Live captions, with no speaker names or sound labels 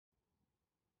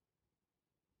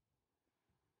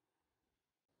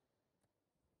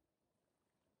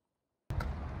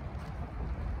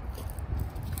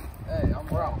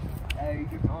Ralph. Hey,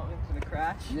 you calling to the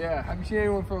crash? Yeah. Have you seen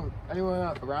anyone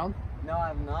around? No, I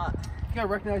have not. I think I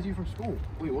recognize you from school.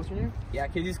 Wait, what's your name? Yeah,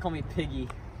 kids just call me Piggy.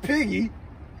 Piggy?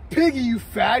 Piggy, you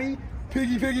fatty!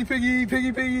 Piggy, piggy, piggy,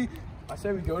 piggy, piggy. I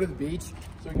said we go to the beach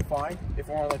so we can find if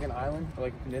we're on like an island or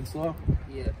like a peninsula.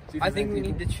 Yeah. I think we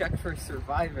need to check for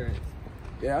survivors.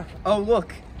 Yeah? Oh,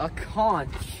 look, a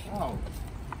conch. Oh.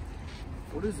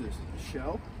 What is this? A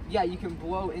shell? Yeah, you can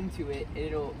blow into it and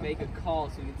it'll make a call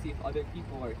so you can see if other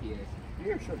people are here.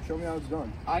 Here, show me how it's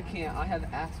done. I can't, I have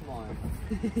asthma.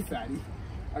 Fatty.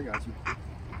 I got you.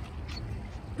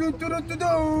 Do, do, do, do,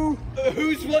 do.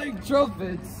 Who's playing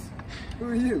trumpets? Who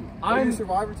are you? I'm Are you a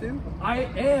survivor too? I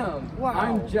am. Wow.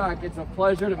 I'm Jack. It's a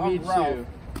pleasure to meet Ralph. you.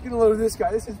 Get a load of this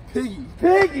guy. This is Piggy.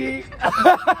 Piggy!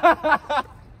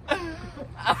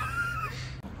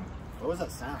 What was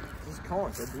that sound? This is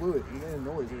conch. I blew it. It made a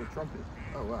noise like a trumpet.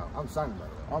 Oh wow, I'm Simon by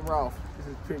the way. I'm Ralph. This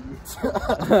is Piggy.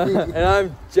 And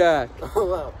I'm Jack. Oh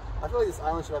wow, I feel like this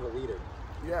island should have a leader.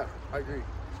 Yeah, I agree.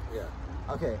 Yeah.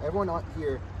 Okay, everyone out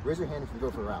here, raise your hand if you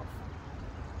vote for Ralph.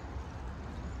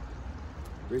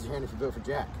 Raise your hand if you vote for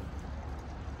Jack.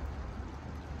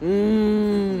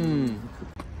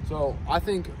 So I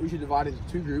think we should divide it into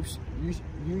two groups. You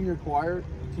and your choir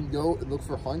can go and look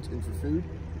for hunt and for food.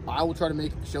 I will try to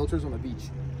make shelters on the beach.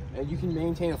 And you can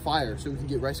maintain a fire so we can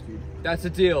get rescued. That's a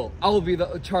deal. I will be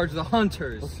the charge of the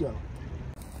hunters. Let's go.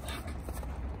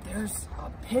 There's a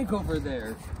pig over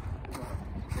there.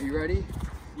 Are you ready?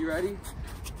 You ready?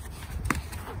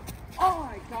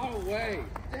 Oh, I got away.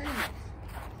 Dang it.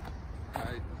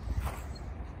 Alright.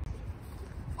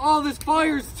 Oh, this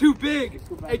fire's too big.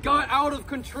 It got out of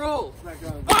control.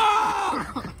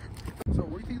 Ah! So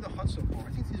what do you think of the huts so far?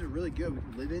 I think these are really good. We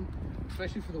can live in,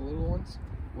 especially for the little ones.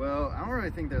 Well, I don't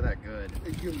really think they're that good.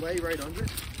 You can lay right under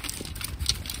it.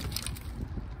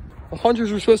 The hunters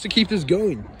were supposed to keep this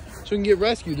going so we can get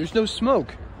rescued. There's no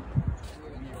smoke.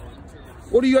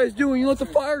 What are you guys doing? You let the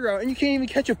fire go out and you can't even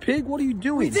catch a pig? What are you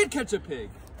doing? We did catch a pig.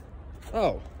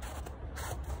 Oh.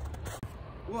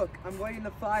 Look, I'm lighting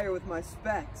the fire with my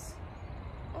specs.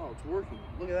 Oh, it's working.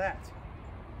 Look at that.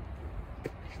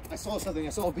 I saw something, I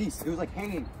saw a beast. It was like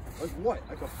hanging. Like what?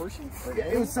 Like a person? Like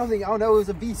It was something, I don't know, it was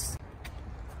a beast.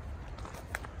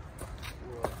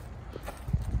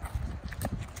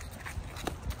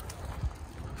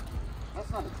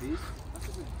 That's not a beast. That's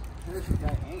just a parachute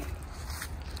guy hanging.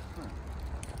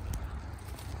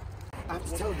 I have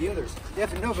to tell the others. They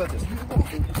have to know about this.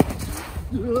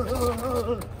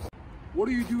 What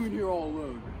are you doing here all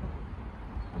alone?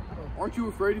 Aren't you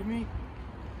afraid of me?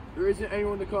 There isn't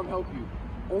anyone to come help you.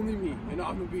 Only me, and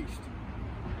I'm the beast.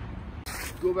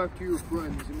 Go back to your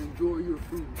friends and enjoy your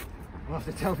food. I'll have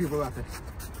to tell people about this.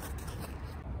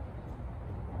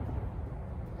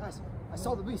 Guys, I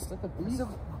saw the beast. Is that the beast?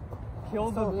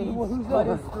 Kill the beast. Who's Cut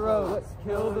that? his throat.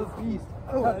 Kill the beast.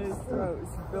 Cut his throat.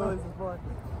 Spill his blood.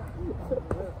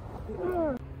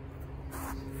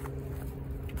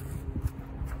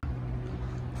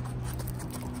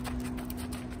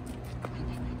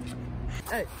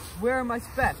 Hey, where are my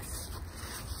specs?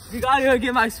 You gotta go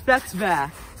get my specs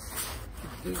back.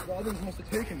 These others must have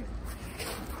taken it.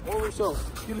 Over so,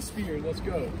 get a spear and let's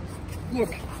go.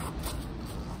 Look.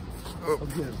 Oh,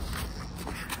 good.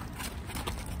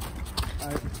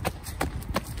 Alright.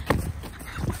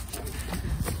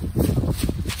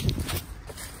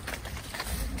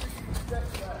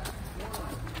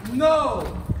 No!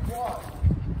 What?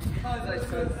 Because I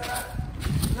said that.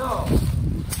 No.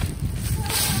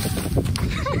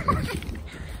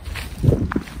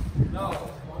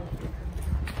 No.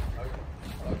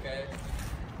 Okay.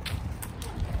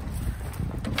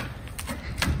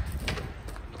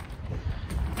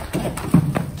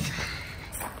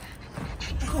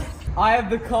 I have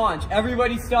the conch.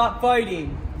 Everybody stop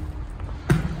fighting.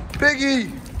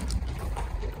 Piggy!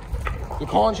 The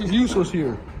conch is useless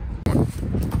here.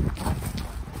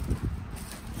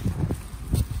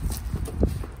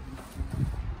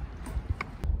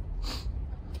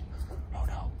 Oh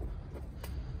no.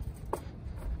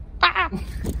 Ah!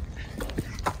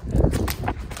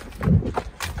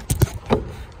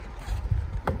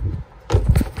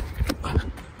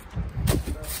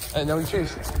 And now we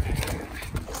chase it.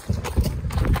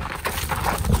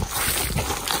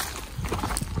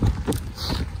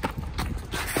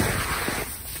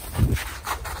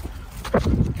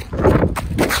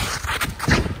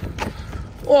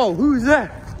 Whoa, who's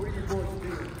that? What are you going to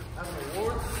do? Have an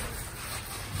award?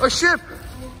 A ship!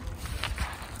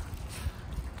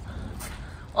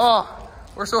 Oh,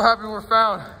 we're so happy we're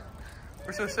found.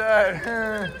 We're so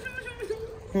sad.